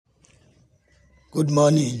Good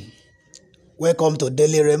morning. Welcome to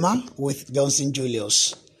Daily Rhema with Johnson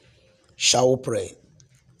Julius. Shall we pray?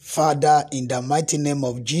 Father, in the mighty name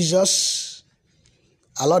of Jesus,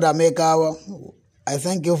 our Lord and Maker, I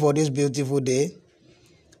thank you for this beautiful day.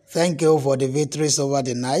 Thank you for the victories over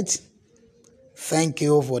the night. Thank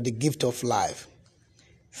you for the gift of life.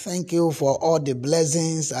 Thank you for all the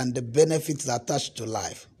blessings and the benefits attached to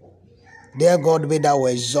life. Dear God, be thou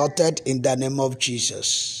exalted in the name of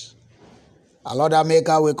Jesus. Our Lord and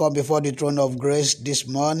Maker, we come before the throne of grace this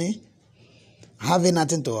morning. Having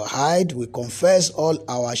nothing to hide, we confess all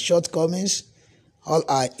our shortcomings, all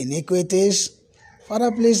our iniquities.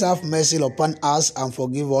 Father, please have mercy upon us and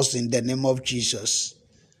forgive us in the name of Jesus.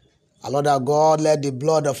 Our Lord our God, let the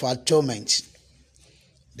blood of atonement,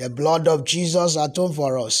 the blood of Jesus atone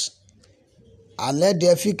for us, and let the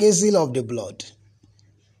efficacy of the blood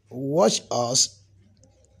wash us,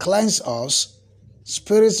 cleanse us,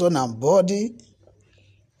 spirit, soul, and body,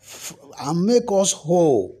 and make us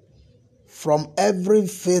whole from every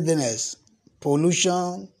filthiness,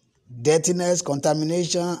 pollution, dirtiness,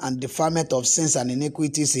 contamination, and defilement of sins and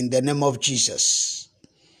iniquities in the name of Jesus.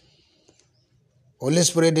 Holy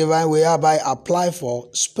Spirit divine, we hereby apply for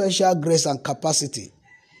special grace and capacity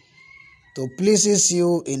to please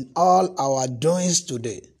you in all our doings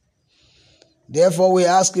today. Therefore, we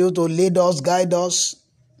ask you to lead us, guide us.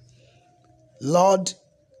 Lord,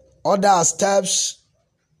 order our steps,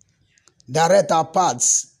 direct our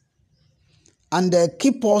paths, and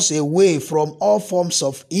keep us away from all forms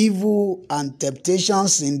of evil and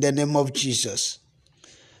temptations in the name of Jesus.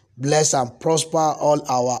 Bless and prosper all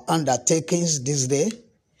our undertakings this day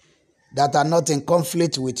that are not in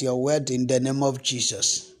conflict with your word in the name of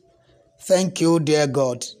Jesus. Thank you, dear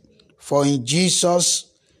God, for in Jesus,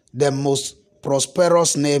 the most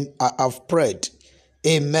prosperous name, I have prayed.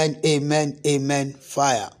 Amen, amen, amen,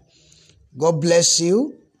 fire. God bless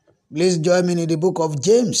you. Please join me in the book of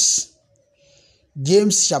James.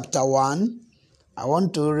 James chapter 1. I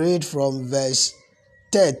want to read from verse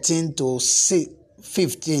 13 to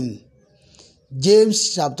 15.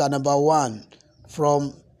 James chapter number 1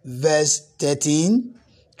 from verse 13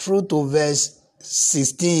 through to verse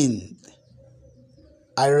 16.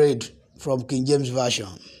 I read from King James Version.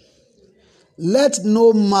 Let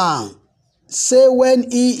no man say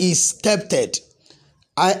when he is tempted,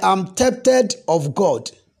 I am tempted of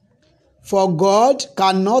God. For God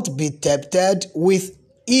cannot be tempted with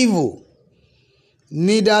evil,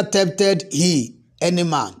 neither tempted he any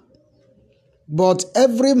man. But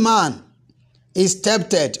every man is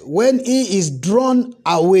tempted when he is drawn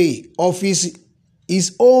away of his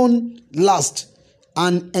own lust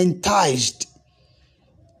and enticed.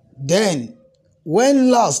 Then,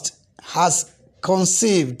 when lust has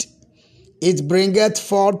conceived, it bringeth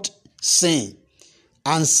forth sin.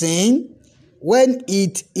 And sin, when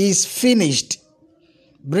it is finished,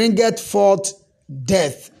 bringeth forth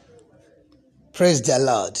death. Praise the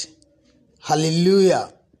Lord.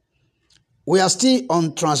 Hallelujah. We are still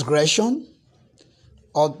on transgressions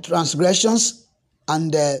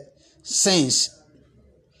and sins.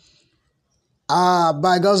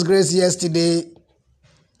 By God's grace, yesterday,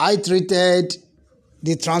 I treated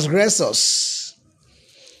the transgressors.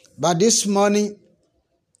 But this morning,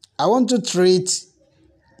 I want to treat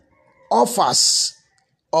offers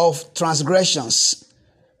of transgressions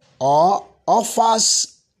or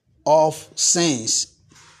offers of sins.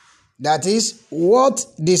 That is what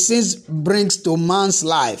the sins brings to man's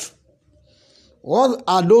life. What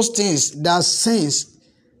are those things that sins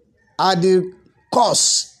are the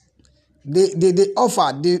cause, the offer,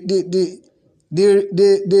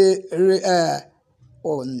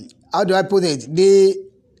 how do I put it?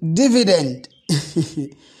 The dividend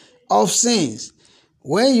of sins.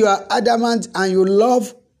 When you are adamant and you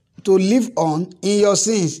love to live on in your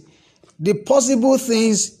sins, the possible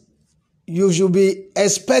things you should be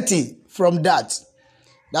expecting from that.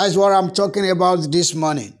 That is what I'm talking about this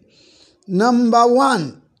morning. Number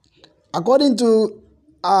one, according to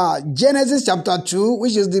Genesis chapter 2,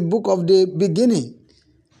 which is the book of the beginning,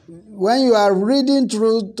 when you are reading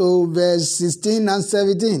through to verse 16 and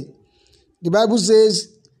 17, the Bible says,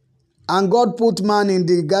 and God put man in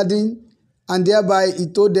the garden, and thereby he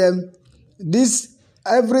told them,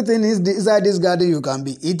 everything is inside this garden you can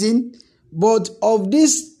be eating, but of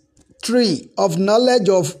this tree of knowledge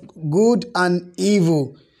of good and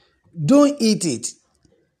evil, don't eat it.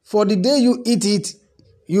 For the day you eat it,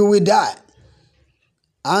 you will die.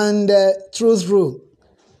 And true,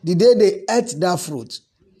 the day they ate that fruit,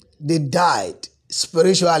 they died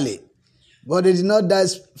spiritually, but they did not die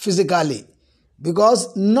physically,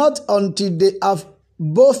 because not until they have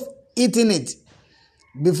both eaten it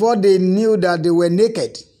before they knew that they were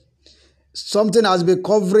naked. Something has been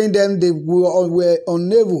covering them. They were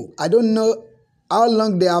unable. I don't know how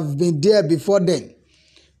long they have been there before then,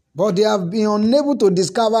 but they have been unable to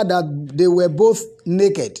discover that they were both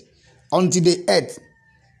naked until the earth.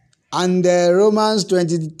 And Romans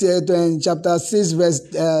 20, chapter 6 verse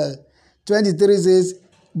 23 says,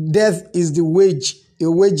 death is the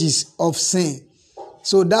wages of sin.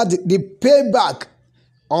 So that the payback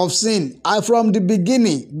of sin, from the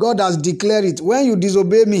beginning, God has declared it. When you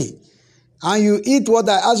disobey me and you eat what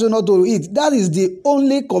I ask you not to eat, that is the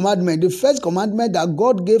only commandment, the first commandment that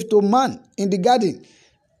God gave to man in the garden.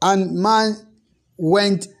 And man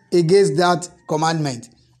went against that commandment.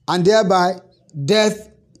 And thereby, death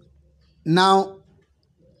now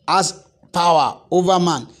has power over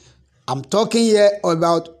man. I'm talking here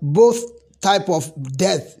about both type of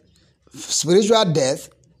death, spiritual death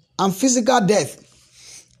and physical death.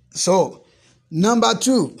 So, number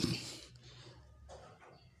 2,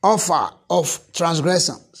 offer of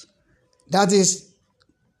transgressions. That is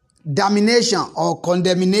damnation or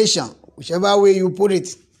condemnation, whichever way you put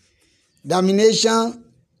it. Damnation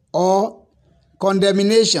or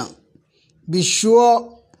condemnation. Be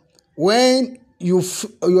sure when you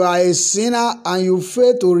are a sinner and you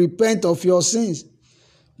fail to repent of your sins,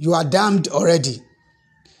 you are damned already.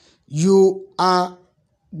 You are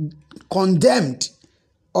condemned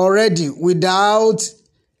already without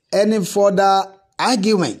any further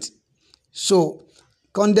argument. So,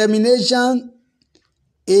 condemnation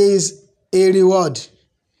is a reward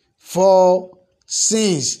for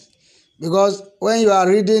sins. Because when you are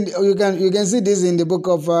reading, you can see this in the book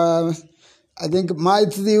of I think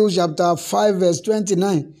Matthew chapter 5 verse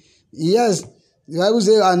 29. Yes, the Bible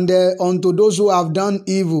says, and unto those who have done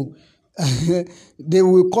evil, they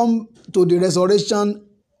will come to the restoration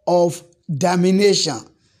of damnation.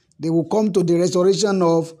 They will come to the restoration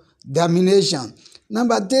of damnation.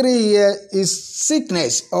 Number 3 here is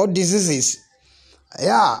sickness or diseases.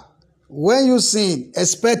 Yeah, when you sin,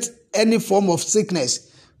 expect any form of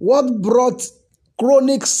sickness. What brought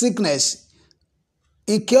chronic sickness,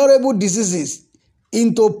 incurable diseases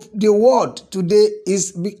into the world today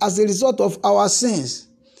is as a result of our sins.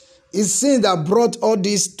 It's sin that brought all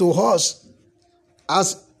this to us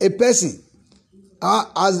as a person,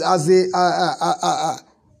 as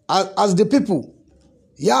the people.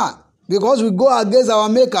 Yeah, because we go against our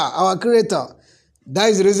Maker, our Creator. That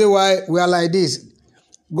is the reason why we are like this.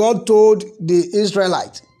 God told the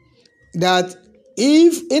Israelites that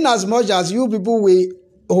if, in as much as you people will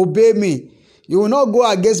obey me, you will not go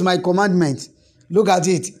against my commandment. Look at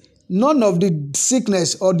it. None of the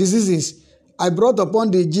sickness or diseases I brought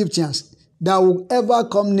upon the Egyptians that will ever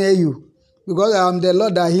come near you, because I am the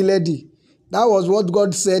Lord that healed thee. That was what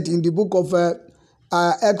God said in the book of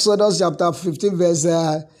Exodus chapter 15 verse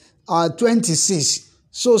 26.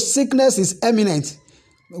 So sickness is imminent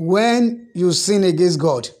when you sin against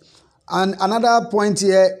God. And another point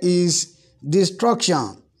here is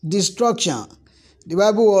destruction. Destruction. The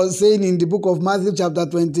Bible was saying in the book of Matthew chapter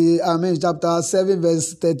 7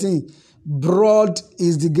 verse 13, broad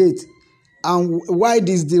is the gate and wide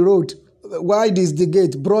is the road. Wide is the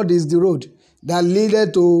gate, broad is the road that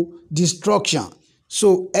leadeth to destruction.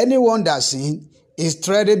 So anyone that sins is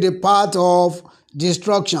treading the path of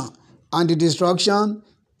destruction, and the destruction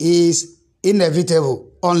is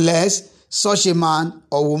inevitable unless such a man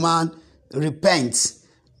or woman repents.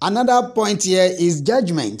 Another point here is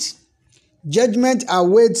judgment. Judgment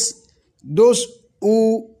awaits those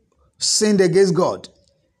who sinned against God.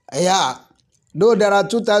 Yeah, though there are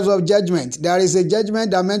 2 types of judgment. There is a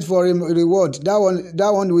judgment that meant for a reward. That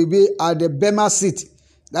one will be at the Bema seat.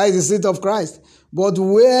 That is the seat of Christ. But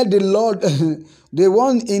where the Lord, the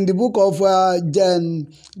one in the book of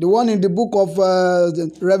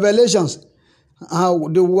Revelations,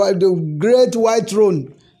 the great white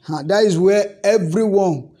throne, that is where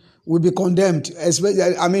everyone will be condemned,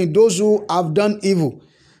 especially, those who have done evil.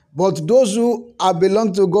 But those who have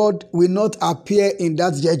belonged to God will not appear in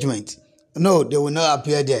that judgment. No, they will not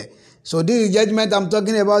appear there. So this is judgment I'm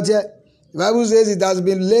talking about here. The Bible says it has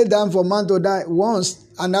been laid down for man to die once,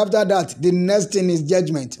 and after that, the next thing is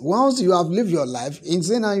judgment. Once you have lived your life in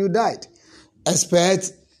sin and you died,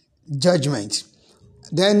 expect judgment.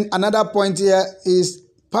 Then another point here is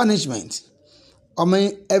punishment.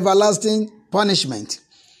 Everlasting punishment.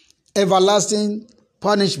 Everlasting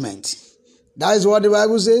punishment. That is what the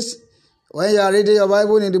Bible says. When you are reading your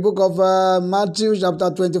Bible in the book of Matthew chapter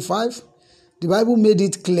 25, the Bible made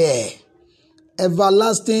it clear.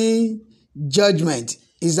 Everlasting judgment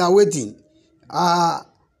is awaiting the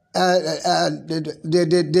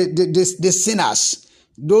sinners.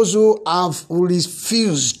 those who have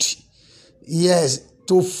refused, yes,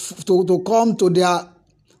 to come to their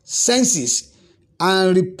senses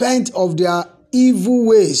and repent of their evil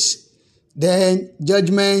ways, then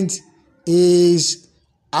judgment is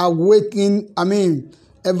awaiting.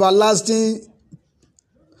 Everlasting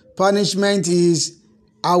punishment is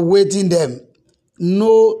awaiting them.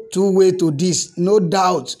 No two way to this, no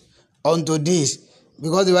doubt unto this,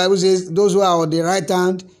 because the Bible says those who are on the right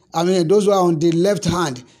hand, those who are on the left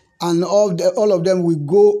hand, and all of them will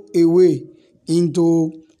go away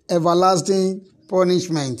into everlasting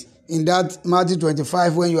punishment. In that Matthew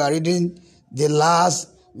 25, when you are reading the last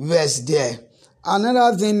verse there.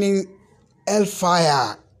 Another thing is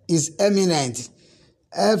hellfire is imminent.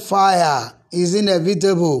 Hellfire is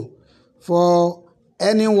inevitable for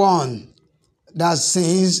anyone that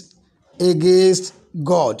sins against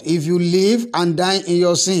God. If you live and die in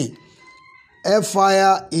your sin,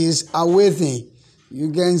 hellfire is awaiting.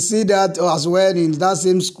 You can see that as well in that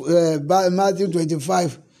same Matthew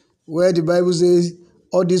 25, where the Bible says,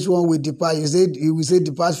 all this one will depart. You will say,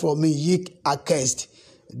 depart from me, ye accursed.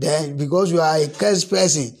 Then, because you are a cursed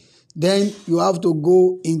person, then you have to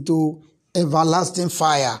go into everlasting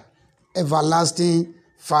fire. Everlasting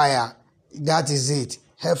fire. That is it.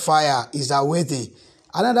 Hellfire is awaiting.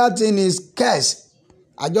 Another thing is curse.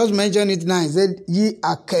 I just mentioned it now. It said, ye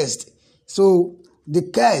are cursed. So, the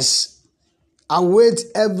curse awaits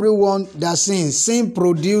everyone that sins. Sin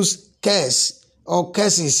produces curse or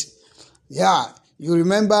curses. Yeah. You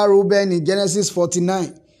remember Reuben in Genesis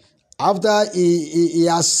 49. After he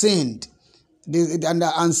has sinned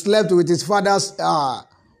and slept with his father's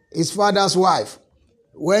wife.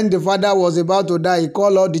 When the father was about to die, he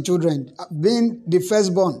called all the children. Being the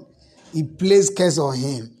firstborn, he placed curse on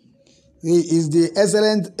him. He is the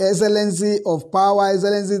excellency of power,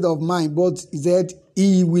 excellency of mind, but he said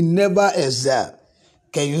he will never excel.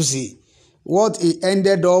 Can you see what he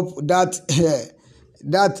ended up that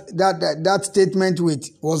statement with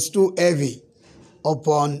was too heavy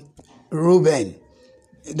upon Reuben.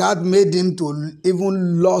 That made him to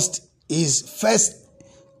even lost his first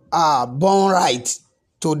born right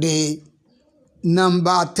to the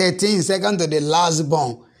number 13, second to the last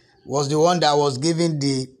born, was the one that was given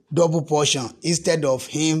the double portion instead of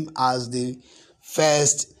him as the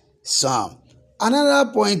first son.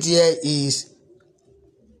 Another point here is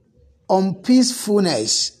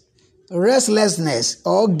unpeacefulness, restlessness,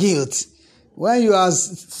 or guilt. When you are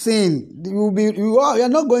sin, you are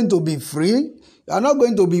not going to be free. You are not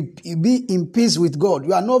going to be in peace with God.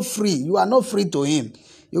 You are not free. You are not free to Him.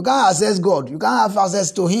 You can't access God. You can't have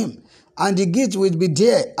access to Him. And the guilt will be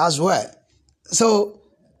there as well. So,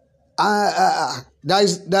 there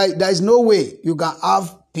is no way you can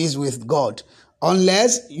have peace with God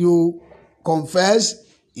unless you confess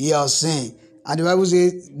your sin. And the Bible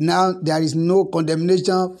says, now there is no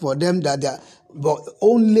condemnation for them but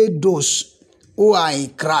only those who are in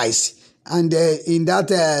Christ. And in that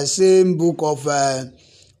same book of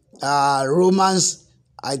Romans,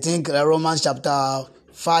 I think Romans chapter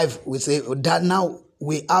 5, we say that now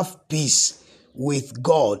we have peace with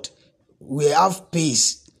God. We have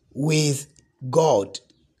peace with God.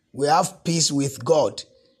 We have peace with God.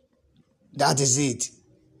 That is it.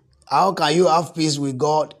 How can you have peace with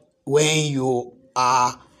God when you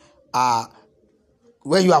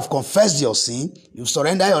when you have confessed your sin, you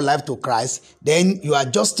surrender your life to Christ, then you are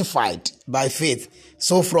justified by faith.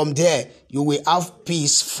 So from there, you will have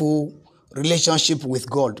peaceful relationship with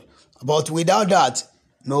God. But without that,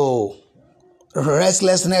 no,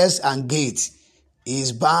 restlessness and guilt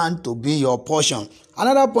is bound to be your portion.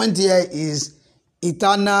 Another point here is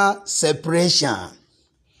eternal separation.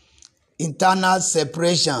 Eternal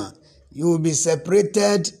separation. You will be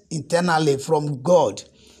separated eternally from God.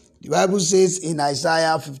 The Bible says in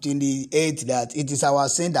Isaiah 58 that it is our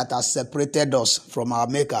sin that has separated us from our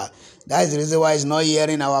Maker. That is the reason why He's not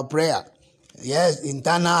hearing our prayer. Yes,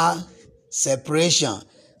 internal separation.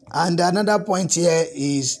 And another point here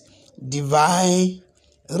is divine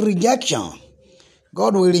rejection.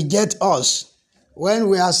 God will reject us when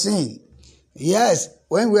we are sinned. Yes,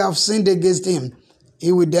 when we have sinned against Him,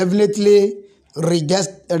 He will definitely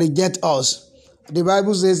reject us. The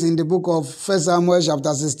Bible says in the book of 1 Samuel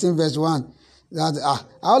chapter 16 verse 1 that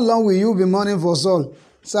how long will you be mourning for Saul?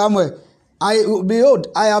 Samuel, behold,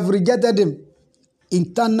 I have rejected him.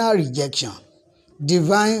 Internal rejection,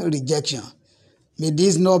 divine rejection. May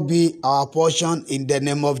this not be our portion in the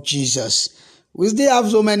name of Jesus. We still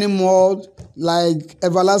have so many more like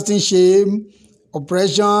everlasting shame,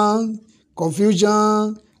 oppression,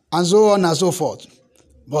 confusion, and so on and so forth.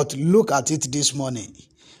 But look at it this morning.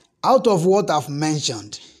 Out of what I've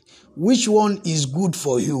mentioned, Which one is good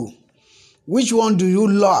for you? Which one do you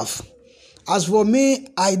love? As for me,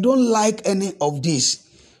 I don't like any of this.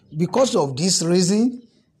 Because of this reason,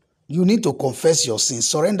 you need to confess your sins.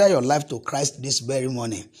 Surrender your life to Christ this very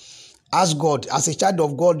morning. Ask God. As a child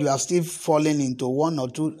of God, you have still fallen into one or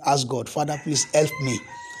two. Ask God, Father, please help me.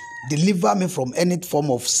 Deliver me from any form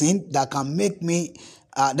of sin that can make me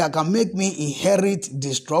inherit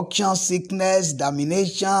destruction, sickness,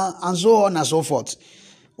 damnation, and so on and so forth.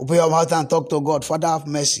 Open your mouth and talk to God. Father, have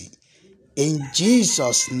mercy. In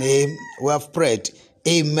Jesus' name, we have prayed.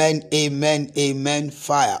 Amen, amen, amen.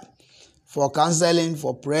 Fire. For counseling,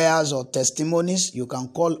 for prayers or testimonies, you can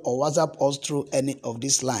call or WhatsApp us through any of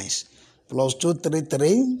these lines.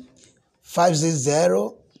 +233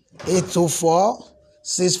 560 824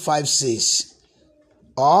 656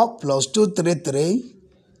 or +233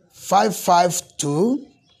 552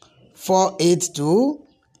 482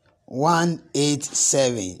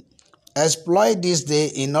 187. Exploit this day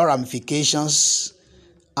in all ramifications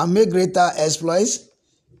and make greater exploits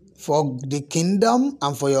for the kingdom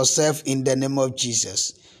and for yourself in the name of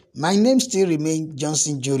Jesus. My name still remains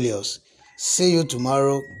Johnson Julius. See you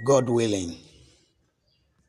tomorrow, God willing.